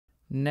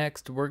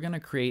Next, we're going to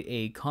create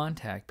a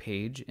contact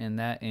page, and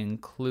that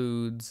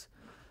includes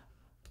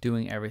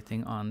doing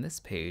everything on this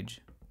page,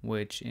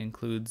 which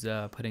includes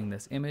putting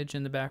this image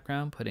in the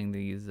background, putting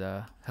these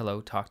hello,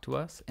 talk to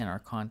us, and our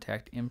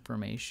contact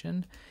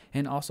information,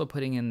 and also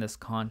putting in this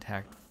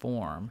contact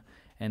form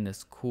and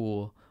this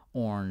cool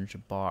orange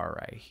bar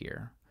right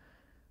here.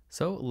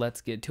 So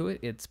let's get to it.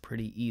 It's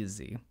pretty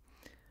easy.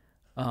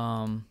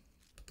 To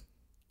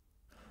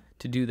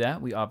do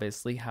that, we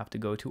obviously have to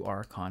go to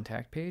our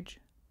contact page.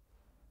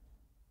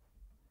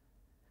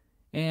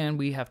 And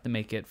we have to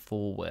make it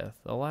full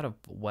width. A lot of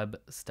web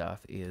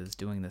stuff is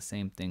doing the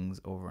same things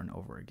over and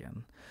over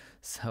again.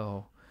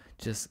 So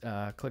just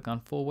click on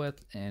full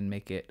width and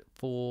make it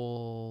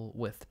full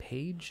width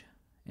page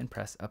and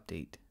press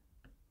update.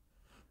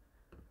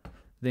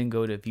 Then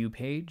go to view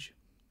page.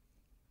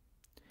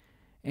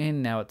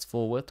 And now it's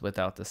full width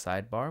without the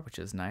sidebar, which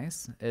is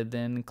nice. And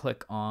then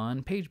click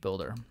on page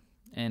builder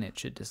and it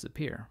should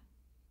disappear.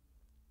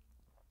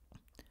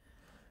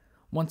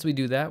 Once we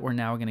do that, we're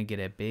now going to get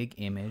a big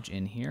image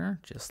in here,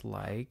 just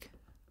like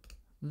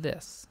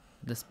this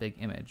big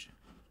image.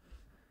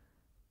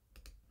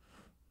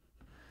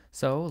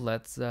 So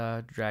let's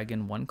drag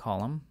in one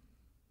column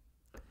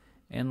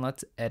and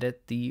let's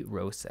edit the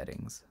row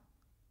settings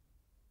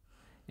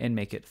and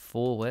make it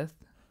full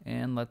width,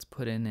 and let's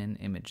put in an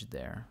image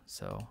there.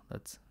 So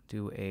let's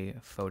do a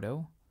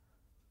photo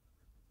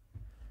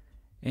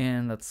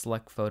and let's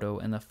select photo,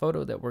 and the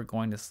photo that we're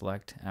going to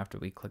select after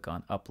we click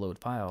on upload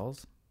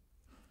files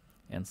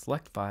and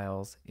select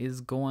files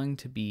is going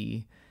to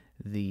be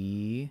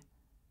the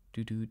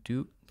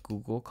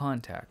Google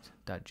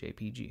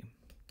contact.jpg.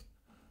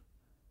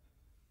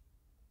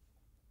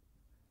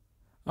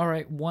 All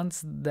right,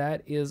 once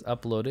that is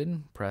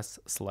uploaded, press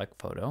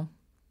select photo,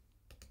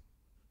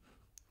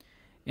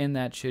 and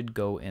that should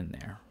go in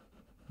there.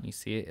 You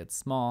see it, it's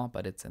small,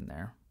 but it's in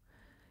there.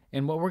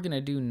 And what we're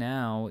gonna do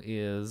now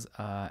is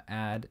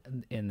add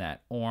in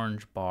that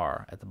orange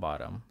bar at the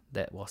bottom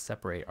that will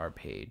separate our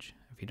page.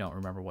 If you don't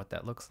remember what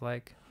that looks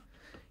like,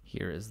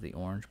 here is the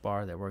orange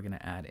bar that we're gonna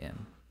add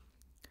in.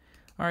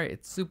 All right,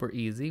 it's super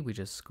easy. We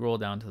just scroll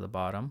down to the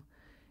bottom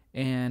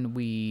and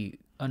we,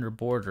 under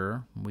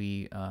border,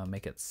 we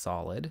make it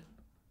solid.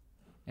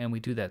 And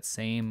we do that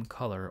same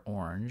color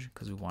orange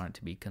because we want it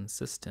to be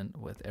consistent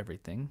with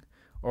everything,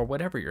 or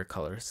whatever your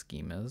color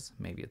scheme is.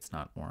 Maybe it's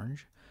not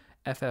orange.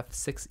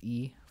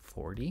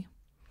 FF6E40.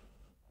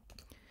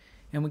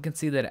 And we can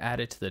see that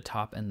added to the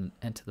top and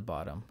to the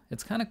bottom.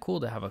 It's kind of cool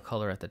to have a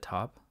color at the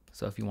top.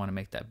 So if you want to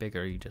make that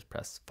bigger, you just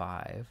press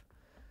 5.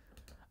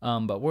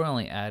 But we're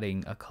only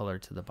adding a color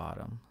to the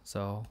bottom.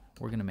 So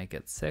we're going to make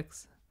it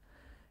 6.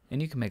 And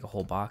you can make a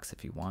whole box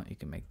if you want. You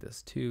can make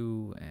this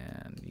 2,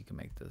 and you can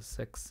make this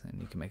 6,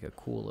 and you can make a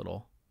cool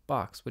little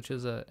box, which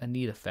is a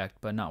neat effect,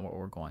 but not what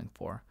we're going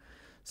for.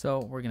 So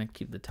we're going to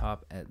keep the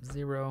top at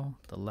 0,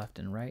 the left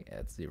and right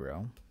at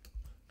 0.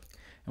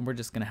 And we're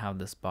just going to have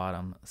this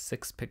bottom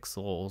 6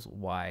 pixels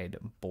wide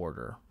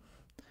border.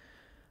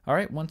 All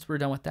right, once we're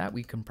done with that,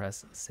 we can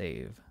press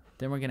save.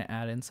 Then we're going to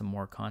add in some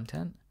more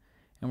content,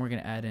 and we're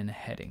going to add in a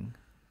heading.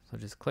 So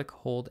just click,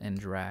 hold, and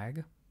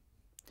drag.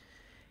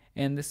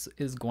 And this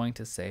is going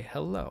to say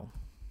hello.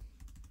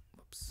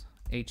 Whoops.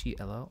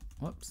 H-E-L-L.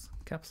 Whoops.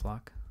 Caps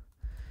lock.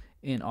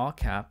 In all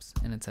caps,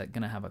 and it's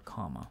going to have a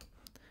comma.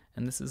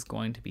 And this is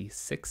going to be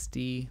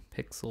 60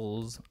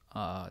 pixels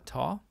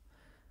tall.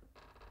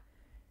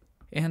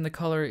 And the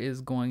color is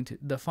going to,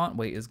 the font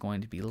weight is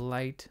going to be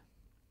light,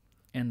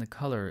 and the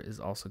color is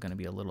also going to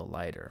be a little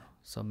lighter.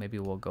 So maybe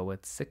we'll go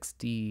with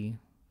 60,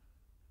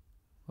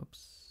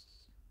 whoops,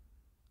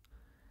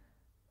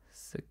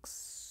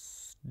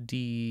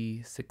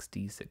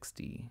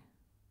 60.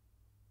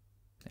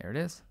 There it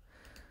is.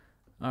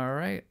 All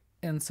right,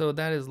 and so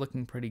that is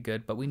looking pretty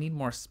good, but we need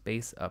more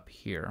space up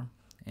here.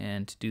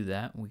 And to do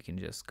that, we can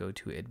just go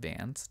to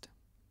advanced.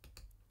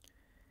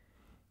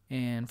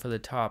 And for the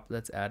top,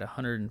 let's add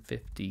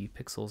 150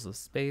 pixels of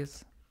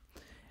space.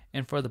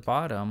 And for the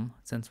bottom,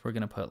 since we're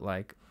gonna put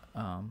like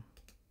a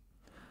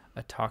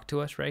talk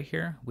to us right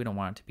here, we don't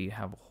want it to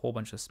have a whole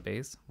bunch of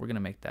space. We're gonna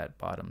make that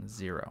bottom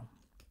 0.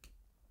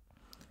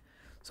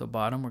 So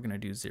bottom, we're gonna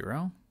do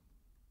 0.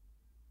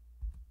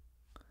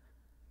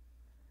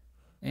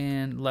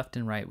 And left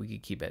and right, we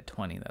could keep at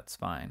 20, that's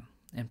fine.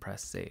 And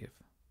press save.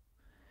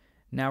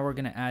 Now we're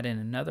gonna add in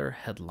another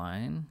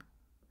headline.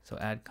 So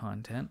add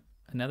content,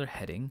 another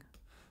heading,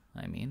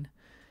 and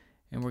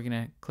we're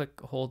gonna click,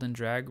 hold, and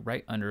drag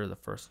right under the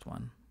first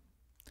one.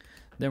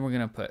 Then we're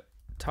gonna put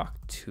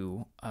talk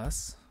to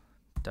us, ...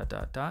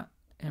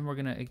 and we're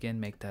gonna again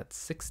make that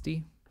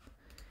 60,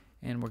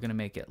 and we're gonna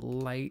make it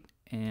light,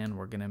 and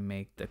we're gonna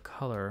make the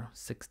color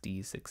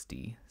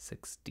 60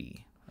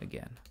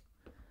 again.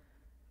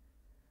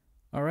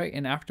 All right,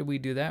 and after we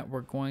do that,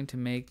 we're going to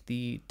make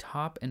the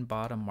top and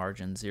bottom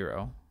margin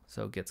 0,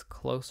 so it gets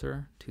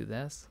closer to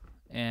this.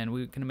 And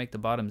we're going to make the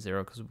bottom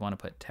 0 because we want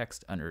to put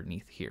text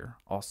underneath here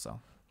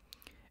also.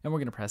 And we're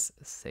going to press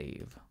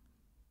save.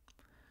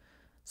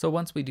 So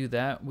once we do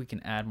that, we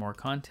can add more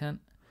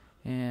content,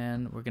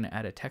 And we're going to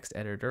add a text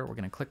editor. We're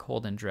going to click,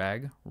 hold, and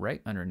drag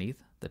right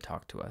underneath the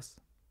talk to us.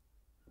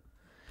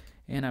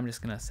 And I'm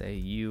just going to say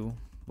you,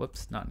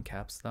 whoops, not in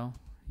caps though.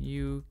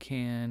 You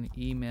can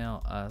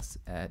email us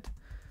at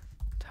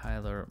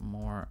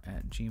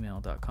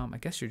tylermoore@gmail.com. I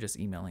guess you're just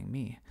emailing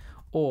me.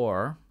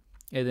 Or,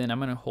 and then I'm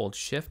going to hold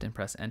shift and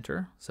press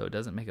enter. So it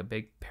doesn't make a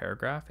big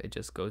paragraph. It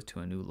just goes to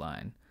a new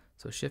line.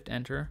 So shift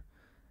enter.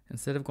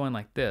 Instead of going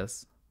like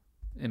this,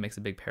 it makes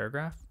a big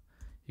paragraph.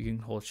 You can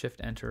hold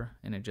shift enter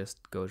and it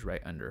just goes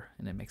right under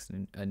and it makes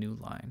a new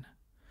line.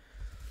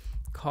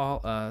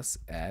 Call us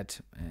at,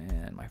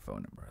 and my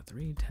phone number,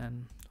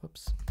 310,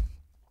 whoops,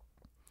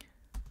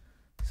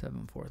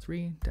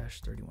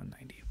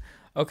 743-3190.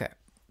 Okay,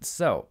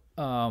 so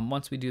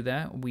once we do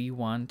that, we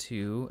want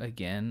to,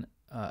 again,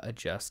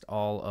 adjust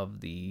all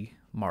of the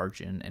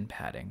margin and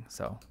padding.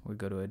 So we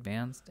go to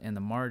advanced, and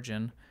the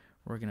margin,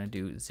 we're going to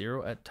do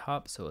 0 at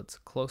top, so it's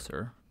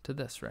closer to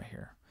this right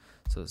here.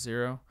 So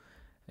 0,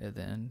 and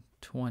then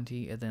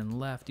 20, and then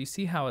left. You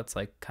see how it's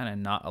like kind of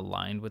not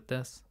aligned with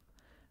this?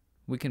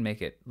 We can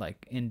make it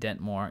like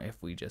indent more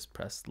if we just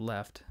press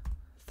left,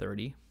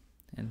 30.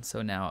 And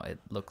so now it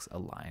looks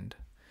aligned.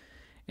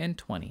 And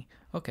 20.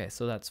 Okay,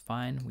 so that's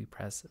fine. We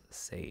press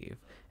save,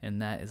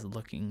 and that is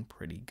looking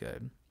pretty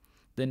good.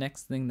 The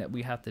next thing that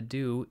we have to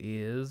do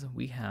is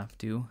we have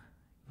to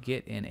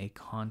get in a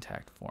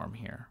contact form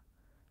here.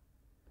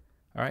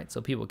 All right,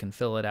 so people can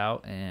fill it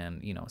out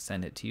and, you know,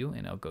 send it to you,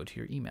 and it'll go to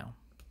your email.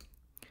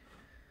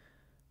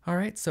 All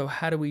right, so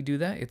how do we do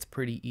that? It's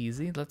pretty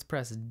easy. Let's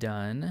press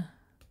done,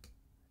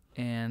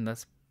 and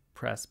let's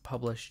press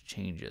publish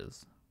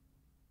changes.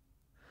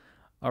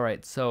 All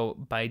right, so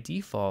by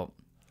default,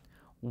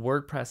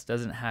 WordPress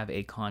doesn't have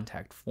a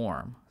contact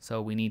form,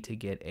 so we need to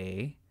get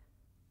a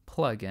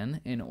plugin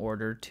in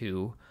order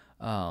to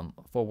for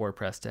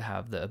WordPress to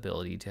have the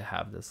ability to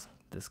have this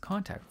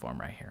contact form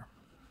right here.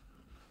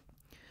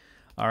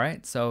 All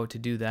right, so to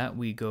do that,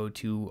 we go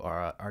to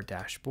our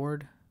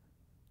dashboard,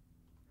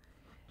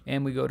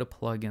 and we go to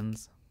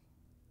plugins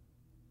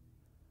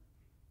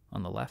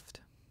on the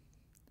left,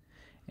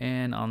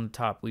 and on the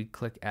top we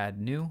click add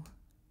new.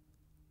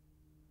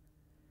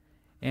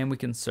 And we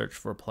can search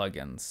for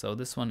plugins. So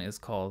this one is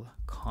called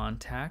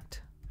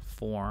Contact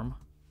Form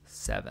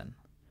 7.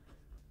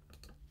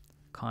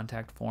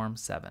 Contact Form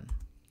 7.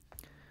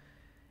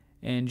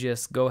 And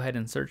just go ahead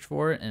and search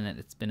for it, and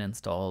it's been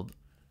installed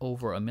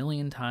over 1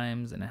 million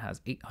times, and it has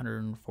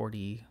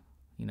 840,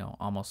 you know,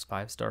 almost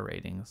 5-star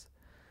ratings.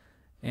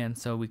 And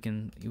so we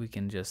can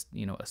just,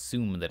 you know,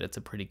 assume that it's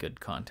a pretty good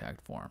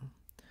contact form.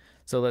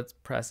 So let's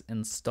press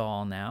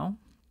install now.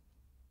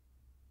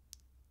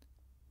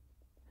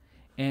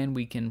 And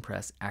we can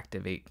press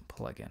activate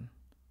plugin.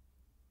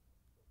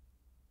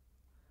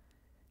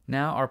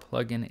 Now our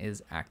plugin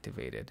is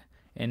activated,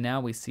 and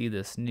now we see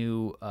this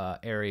new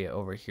area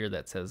over here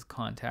that says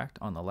contact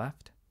on the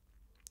left.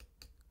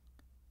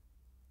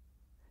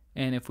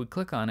 And if we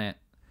click on it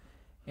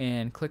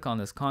and click on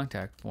this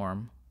contact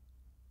form,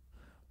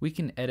 we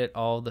can edit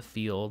all the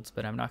fields,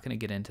 but I'm not going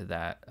to get into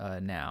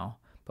that now.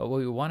 But what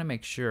we want to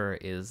make sure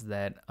is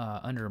that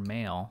under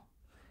mail,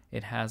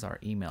 it has our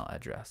email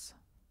address,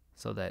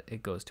 so that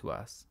it goes to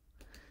us.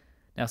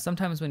 Now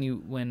sometimes when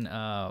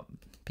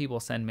people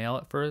send mail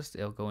at first,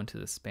 it'll go into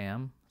the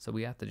spam. So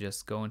we have to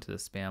just go into the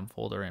spam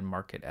folder and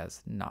mark it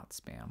as not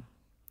spam.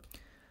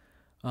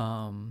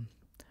 All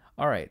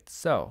right,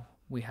 so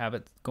we have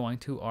it going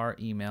to our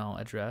email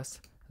address.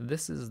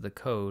 This is the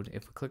code.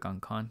 If we click on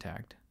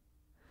contact,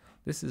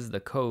 this is the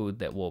code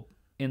that will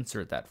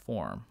insert that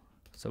form.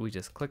 So we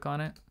just click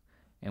on it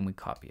and we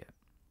copy it.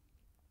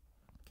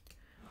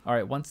 All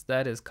right, once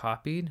that is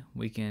copied,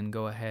 we can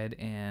go ahead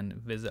and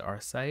visit our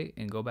site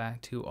and go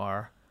back to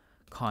our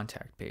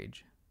contact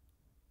page.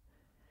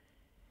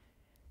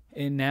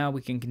 And now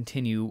we can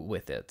continue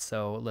with it.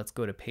 So let's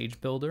go to Page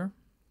Builder,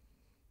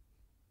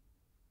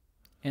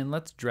 and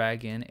let's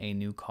drag in a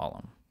new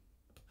column.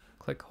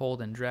 Click,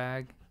 hold, and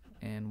drag,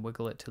 and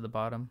wiggle it to the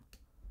bottom.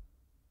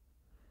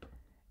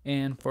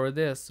 And for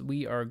this,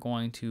 we are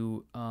going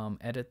to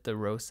edit the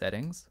row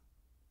settings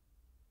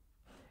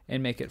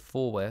and make it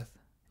full width.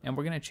 And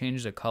we're going to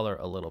change the color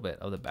a little bit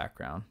of the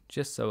background,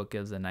 just so it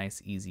gives a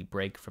nice easy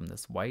break from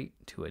this white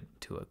to a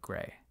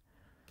gray.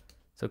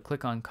 So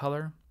click on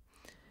color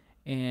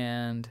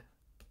and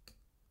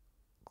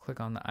click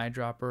on the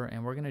eyedropper,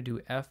 and we're going to do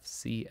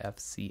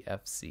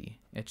FCFCFC.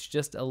 It's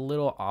just a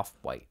little off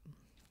white.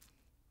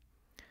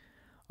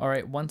 All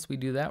right, once we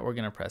do that, we're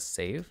going to press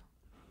save.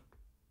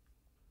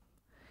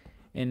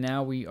 And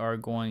now we are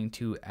going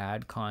to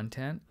add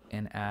content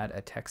and add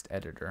a text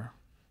editor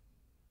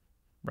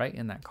right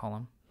in that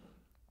column.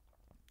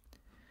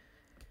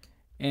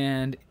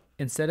 And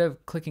instead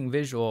of clicking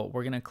visual,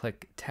 we're going to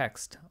click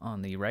text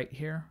on the right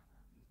here,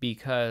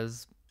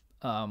 because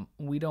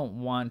we don't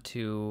want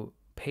to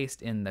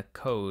paste in the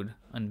code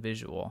on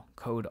visual.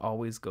 Code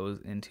always goes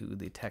into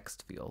the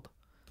text field.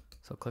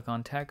 So click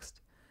on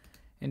text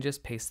and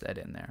just paste that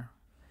in there.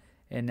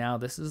 And now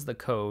this is the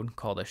code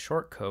called a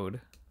short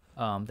code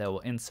that will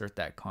insert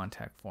that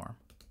contact form.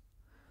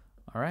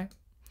 All right,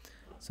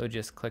 so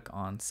just click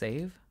on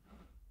save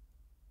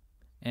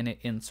and it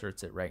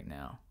inserts it right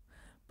now.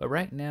 But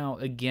right now,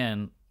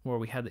 again, where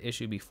we had the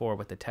issue before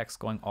with the text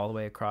going all the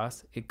way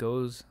across, it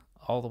goes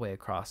all the way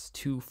across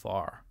too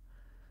far.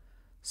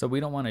 So we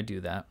don't want to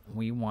do that.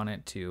 We want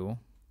it to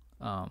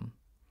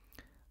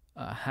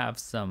have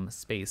some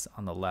space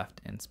on the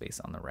left and space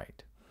on the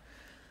right.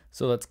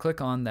 So let's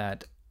click on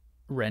that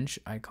wrench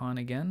icon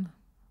again,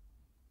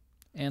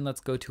 and let's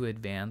go to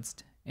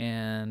advanced,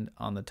 and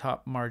on the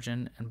top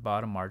margin and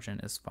bottom margin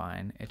is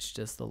fine. It's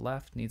just the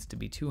left needs to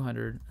be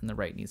 200 and the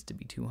right needs to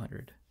be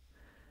 200.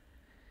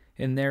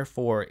 And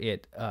therefore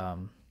it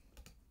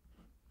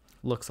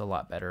looks a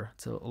lot better.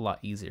 It's a lot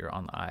easier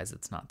on the eyes.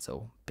 It's not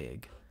so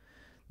big.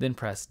 Then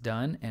press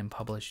done and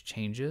publish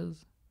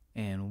changes,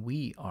 and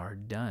we are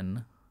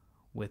done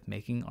with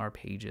making our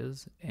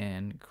pages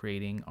and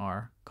creating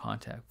our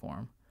contact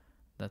form.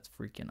 That's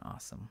freaking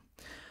awesome.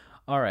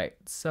 All right,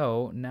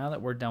 so now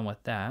that we're done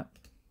with that,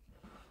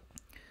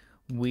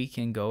 we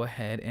can go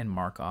ahead and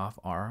mark off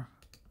our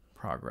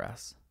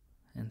progress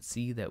and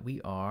see that we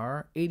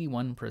are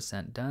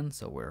 81% done,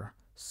 so we're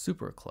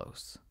super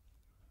close.